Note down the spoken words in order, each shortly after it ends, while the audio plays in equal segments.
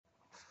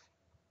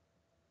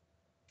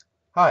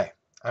Hi,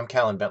 I'm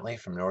Callan Bentley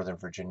from Northern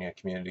Virginia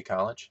Community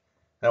College,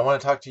 and I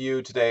want to talk to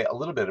you today a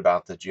little bit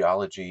about the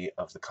geology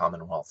of the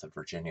Commonwealth of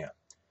Virginia.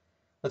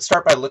 Let's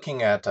start by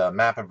looking at a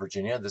map of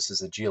Virginia. This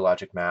is a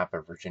geologic map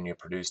of Virginia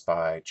produced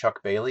by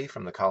Chuck Bailey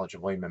from the College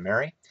of William and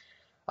Mary.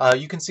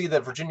 You can see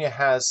that Virginia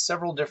has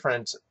several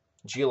different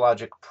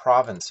geologic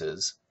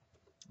provinces.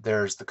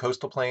 There's the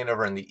coastal plain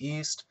over in the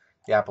east,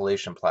 the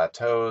Appalachian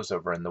Plateaus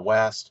over in the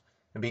west,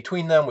 and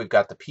between them we've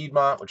got the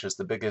Piedmont, which is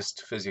the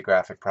biggest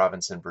physiographic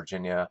province in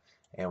Virginia,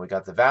 and we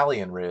got the Valley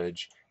and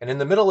Ridge, and in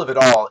the middle of it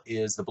all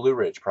is the Blue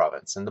Ridge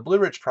province. And the Blue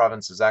Ridge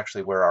province is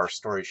actually where our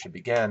story should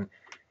begin.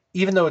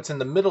 Even though it's in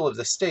the middle of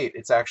the state,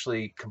 it's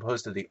actually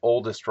composed of the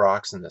oldest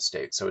rocks in the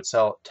state, so it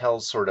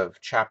tells sort of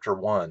chapter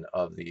one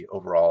of the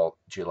overall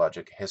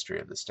geologic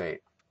history of the state.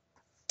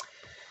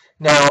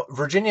 Now,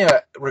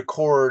 Virginia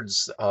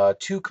records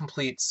two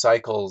complete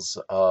cycles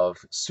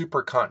of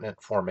supercontinent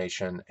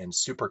formation and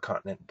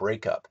supercontinent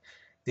breakup.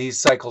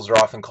 These cycles are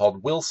often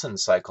called Wilson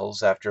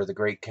cycles after the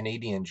great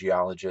Canadian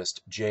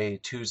geologist J.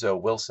 Tuzo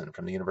Wilson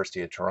from the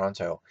University of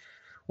Toronto.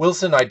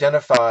 Wilson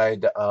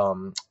identified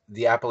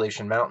the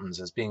Appalachian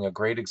Mountains as being a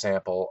great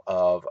example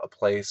of a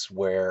place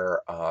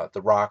where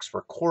the rocks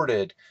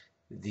recorded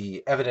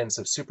the evidence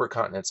of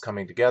supercontinents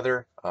coming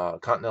together,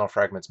 continental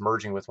fragments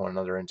merging with one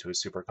another into a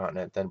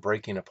supercontinent, then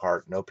breaking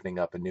apart and opening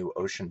up a new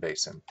ocean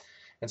basin.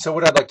 And so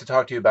what I'd like to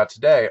talk to you about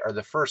today are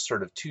the first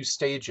sort of two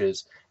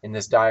stages in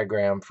this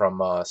diagram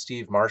from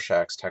Steve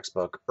Marshak's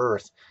textbook,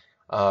 Earth,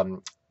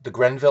 the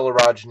Grenville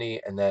orogeny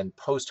and then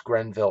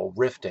post-Grenville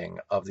rifting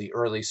of the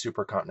early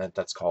supercontinent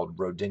that's called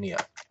Rodinia.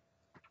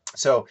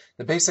 So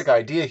the basic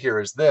idea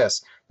here is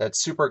this, that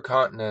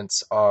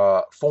supercontinents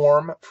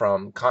form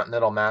from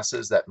continental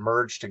masses that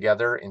merge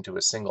together into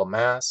a single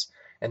mass,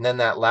 and then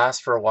that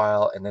lasts for a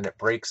while, and then it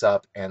breaks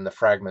up and the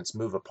fragments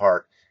move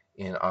apart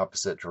in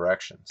opposite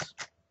directions.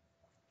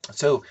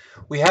 So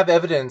we have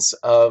evidence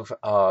of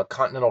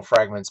continental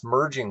fragments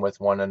merging with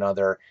one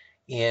another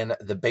in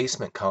the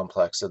basement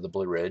complex of the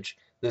Blue Ridge.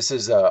 This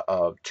is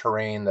a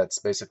terrain that's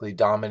basically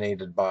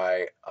dominated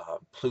by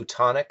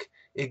plutonic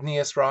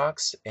igneous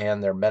rocks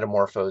and their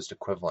metamorphosed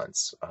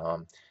equivalents,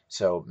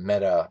 so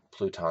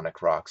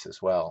meta-plutonic rocks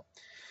as well.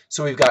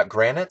 So we've got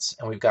granites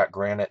and we've got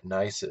granite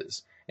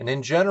gneisses. And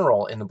in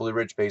general, in the Blue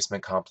Ridge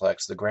Basement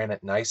Complex, the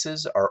granite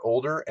gneisses are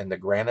older and the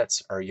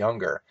granites are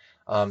younger.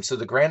 So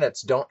the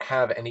granites don't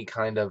have any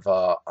kind of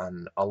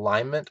an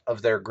alignment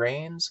of their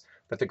grains,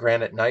 but the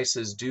granite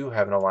gneisses do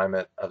have an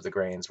alignment of the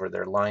grains where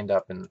they're lined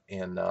up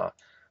in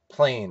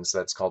planes.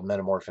 That's called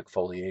metamorphic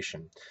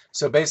foliation.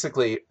 So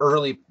basically,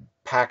 early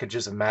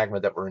packages of magma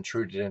that were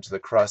intruded into the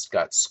crust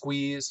got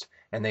squeezed,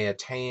 and they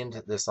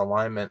attained this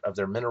alignment of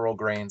their mineral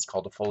grains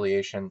called a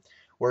foliation,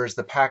 whereas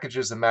the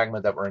packages of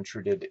magma that were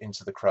intruded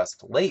into the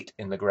crust late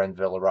in the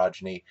Grenville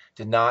orogeny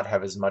did not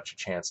have as much a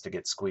chance to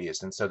get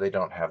squeezed, and so they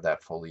don't have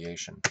that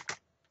foliation.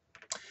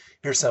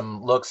 Here's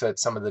some looks at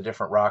some of the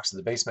different rocks of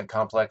the basement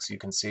complex. You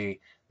can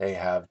see they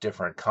have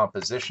different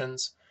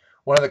compositions.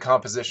 One of the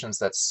compositions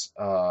that's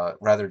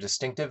rather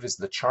distinctive is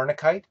the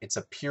charnockite. It's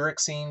a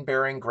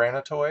pyroxene-bearing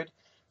granitoid.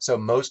 So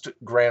most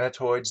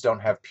granitoids don't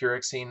have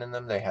pyroxene in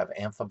them. They have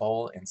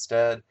amphibole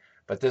instead.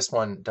 But this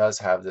one does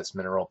have this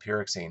mineral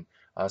pyroxene.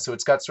 So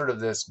it's got sort of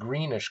this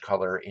greenish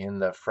color in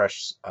the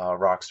fresh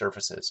rock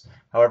surfaces.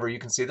 However, you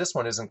can see this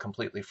one isn't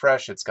completely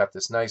fresh. It's got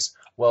this nice,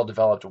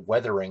 well-developed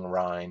weathering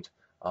rind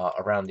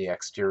around the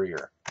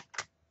exterior.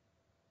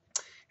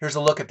 Here's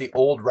a look at the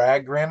Old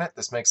Rag granite.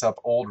 This makes up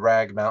Old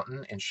Rag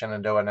Mountain in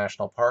Shenandoah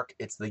National Park.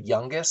 It's the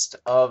youngest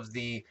of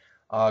the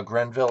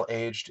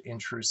Grenville-aged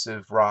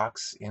intrusive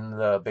rocks in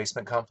the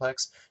basement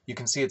complex. You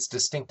can see its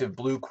distinctive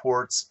blue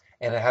quartz,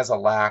 and it has a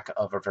lack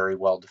of a very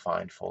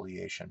well-defined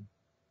foliation.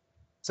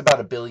 It's about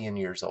 1 billion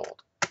years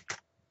old.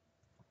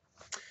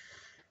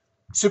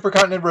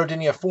 Supercontinent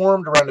Rodinia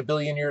formed around 1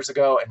 billion years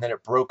ago, and then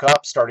it broke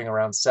up starting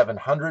around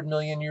 700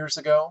 million years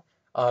ago.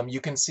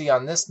 You can see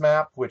on this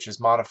map, which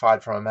is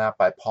modified from a map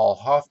by Paul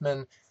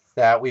Hoffman,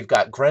 that we've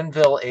got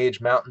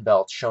Grenville-age mountain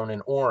belts shown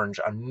in orange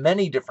on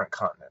many different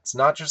continents,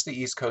 not just the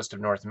east coast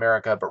of North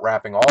America, but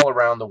wrapping all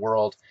around the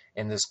world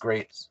in this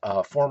great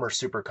former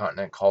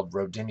supercontinent called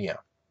Rodinia.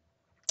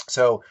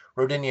 So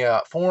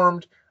Rodinia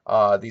formed,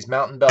 these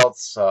mountain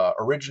belts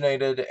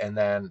originated, and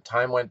then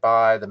time went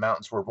by, the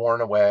mountains were worn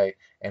away,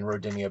 and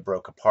Rodinia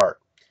broke apart.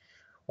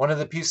 One of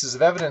the pieces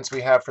of evidence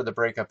we have for the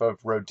breakup of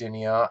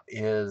Rodinia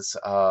is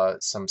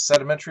some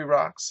sedimentary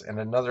rocks, and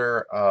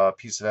another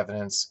piece of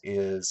evidence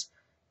is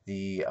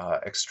the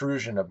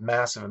extrusion of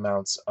massive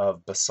amounts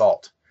of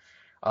basalt.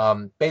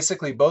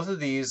 Basically, both of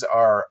these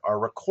are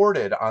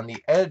recorded on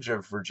the edge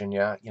of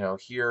Virginia,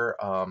 here,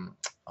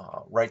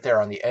 right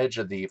there on the edge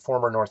of the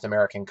former North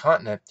American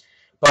continent.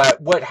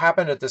 But what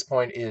happened at this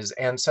point is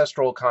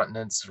ancestral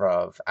continents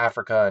of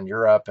Africa and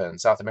Europe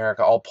and South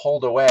America all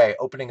pulled away,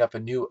 opening up a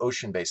new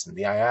ocean basin,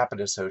 the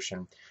Iapetus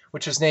Ocean,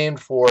 which is named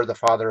for the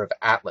father of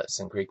Atlas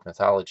in Greek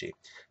mythology.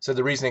 So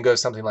the reasoning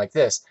goes something like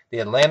this. The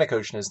Atlantic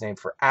Ocean is named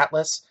for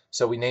Atlas,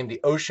 so we named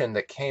the ocean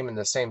that came in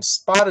the same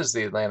spot as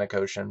the Atlantic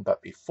Ocean,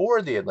 but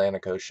before the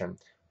Atlantic Ocean,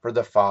 for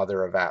the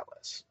father of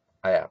Atlas,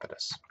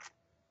 Iapetus.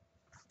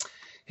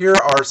 Here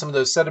are some of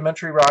those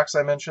sedimentary rocks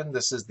I mentioned.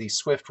 This is the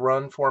Swift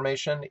Run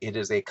Formation. It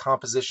is a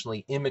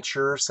compositionally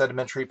immature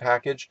sedimentary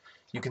package.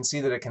 You can see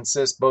that it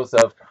consists both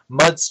of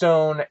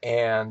mudstone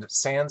and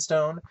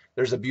sandstone.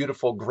 There's a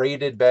beautiful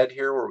graded bed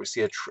here where we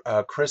see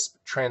a crisp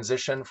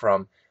transition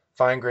from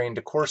fine-grained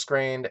to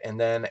coarse-grained, and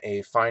then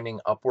a fining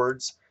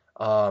upwards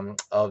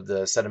of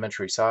the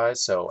sedimentary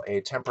size. So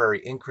a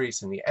temporary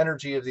increase in the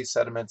energy of these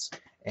sediments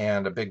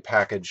and a big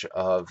package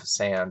of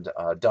sand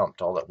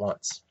dumped all at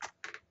once.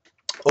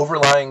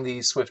 Overlying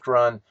the Swift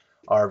Run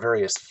are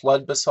various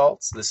flood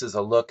basalts. This is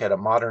a look at a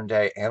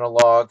modern-day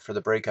analog for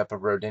the breakup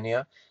of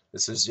Rodinia.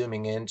 This is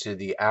zooming into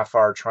the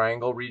Afar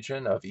Triangle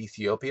region of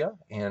Ethiopia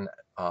in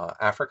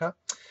Africa.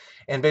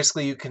 And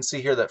basically you can see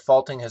here that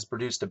faulting has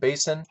produced a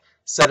basin.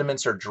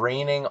 Sediments are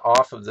draining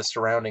off of the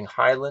surrounding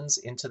highlands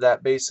into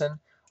that basin.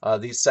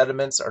 These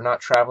sediments are not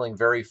traveling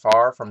very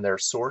far from their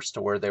source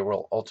to where they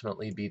will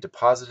ultimately be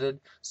deposited.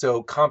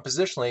 So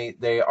compositionally,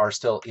 they are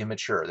still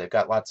immature. They've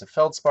got lots of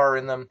feldspar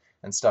in them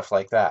and stuff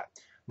like that.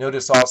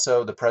 Notice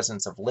also the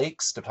presence of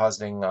lakes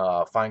depositing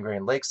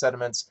fine-grained lake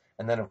sediments,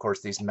 and then of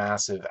course these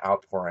massive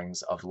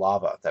outpourings of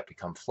lava that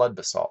become flood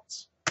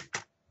basalts.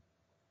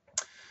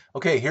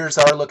 Okay, here's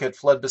our look at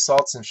flood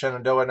basalts in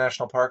Shenandoah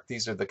National Park.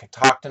 These are the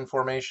Catoctin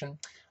Formation.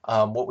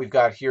 What we've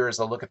got here is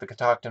a look at the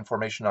Catoctin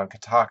Formation on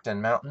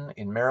Catoctin Mountain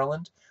in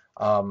Maryland.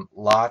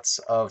 Lots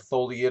of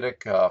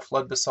tholeiitic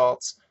flood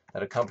basalts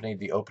that accompanied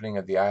the opening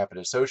of the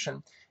Iapetus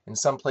Ocean. In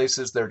some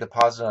places they're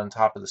deposited on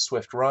top of the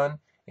Swift Run.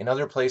 In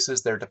other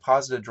places they're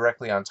deposited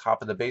directly on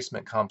top of the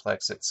basement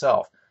complex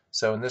itself.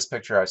 So in this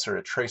picture I sort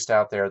of traced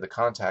out there the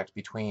contact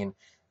between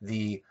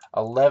the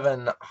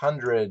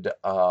 1100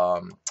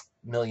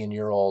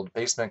 million-year-old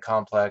basement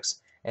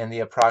complex and the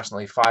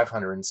approximately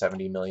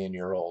 570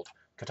 million-year-old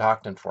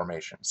Catoctin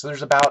Formation. So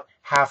there's about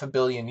 500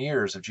 million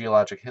years of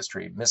geologic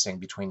history missing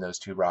between those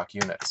two rock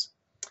units.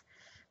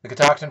 The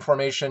Catoctin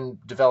Formation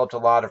developed a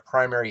lot of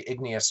primary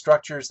igneous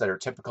structures that are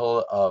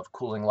typical of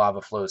cooling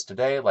lava flows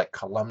today, like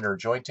columnar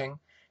jointing.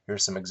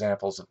 Here's some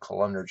examples of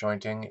columnar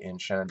jointing in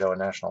Shenandoah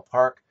National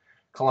Park.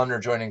 Columnar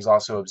jointing is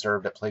also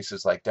observed at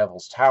places like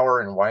Devil's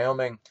Tower in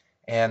Wyoming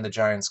and the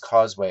Giant's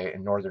Causeway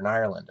in Northern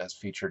Ireland, as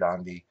featured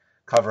on the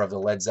cover of the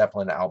Led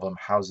Zeppelin album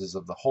Houses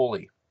of the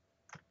Holy.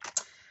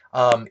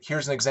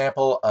 Here's an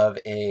example of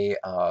a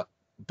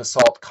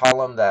basalt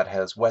column that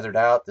has weathered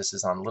out. This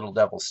is on Little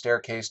Devil's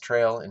Staircase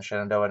Trail in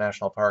Shenandoah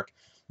National Park.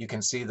 You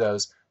can see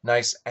those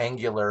nice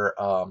angular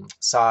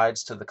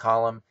sides to the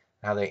column,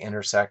 how they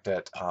intersect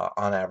at,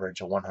 on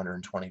average, a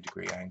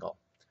 120-degree angle.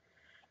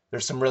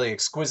 There's some really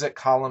exquisite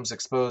columns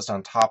exposed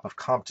on top of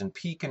Compton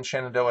Peak in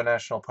Shenandoah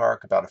National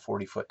Park, about a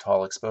 40-foot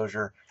tall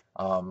exposure.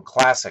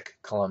 Classic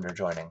columnar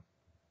joining.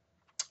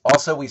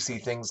 Also, we see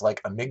things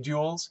like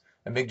amygdules.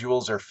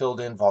 Amygdules are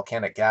filled-in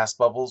volcanic gas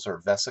bubbles or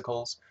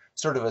vesicles,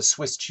 sort of a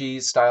Swiss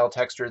cheese style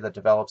texture that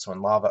develops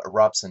when lava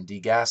erupts and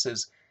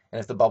degasses, and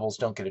if the bubbles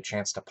don't get a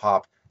chance to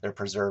pop, they're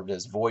preserved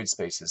as void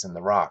spaces in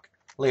the rock.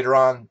 Later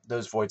on,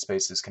 those void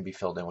spaces can be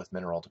filled in with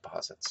mineral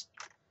deposits.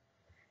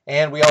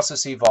 And we also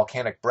see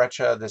volcanic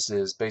breccia. This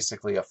is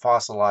basically a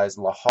fossilized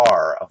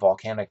lahar, a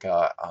volcanic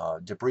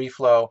debris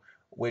flow,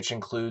 which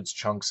includes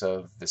chunks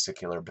of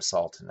vesicular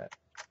basalt in it.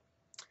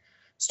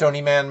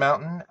 Stony Man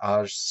Mountain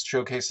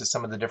showcases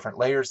some of the different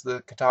layers of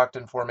the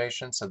Catoctin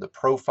Formation. So the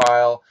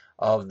profile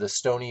of the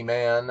Stony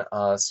Man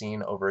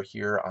seen over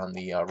here on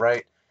the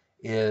right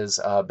is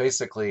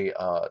basically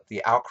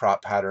the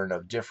outcrop pattern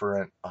of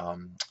different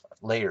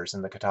layers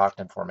in the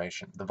Catoctin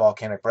Formation. The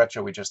volcanic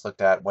breccia we just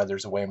looked at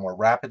weathers away more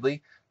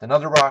rapidly than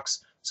other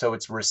rocks, so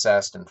it's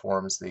recessed and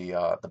forms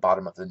the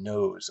bottom of the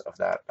nose of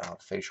that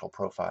facial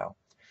profile.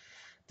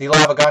 The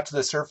lava got to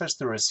the surface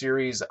through a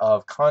series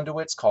of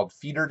conduits called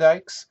feeder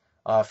dikes.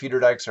 Feeder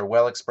dikes are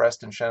well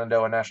expressed in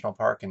Shenandoah National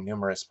Park in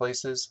numerous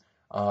places.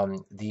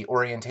 The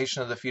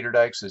orientation of the feeder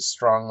dikes is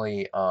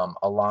strongly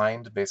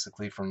aligned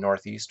basically from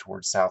northeast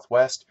towards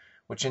southwest,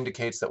 which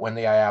indicates that when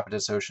the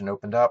Iapetus Ocean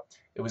opened up,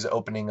 it was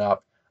opening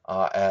up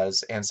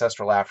as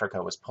ancestral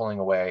Africa was pulling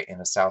away in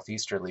a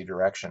southeasterly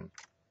direction.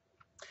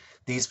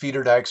 These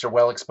feeder dikes are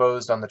well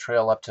exposed on the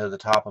trail up to the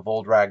top of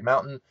Old Rag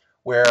Mountain,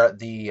 where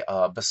the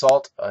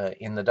basalt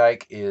in the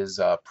dike is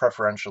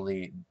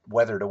preferentially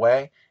weathered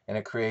away, and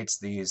it creates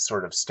these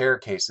sort of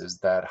staircases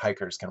that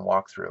hikers can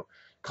walk through.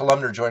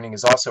 Columnar joining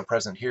is also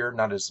present here,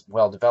 not as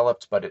well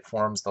developed, but it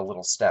forms the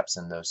little steps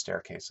in those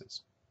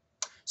staircases.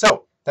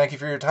 So, thank you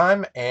for your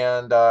time,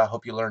 and I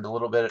hope you learned a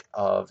little bit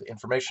of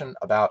information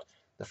about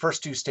the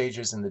first two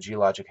stages in the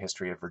geologic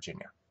history of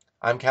Virginia.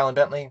 I'm Callan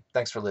Bentley.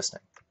 Thanks for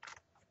listening.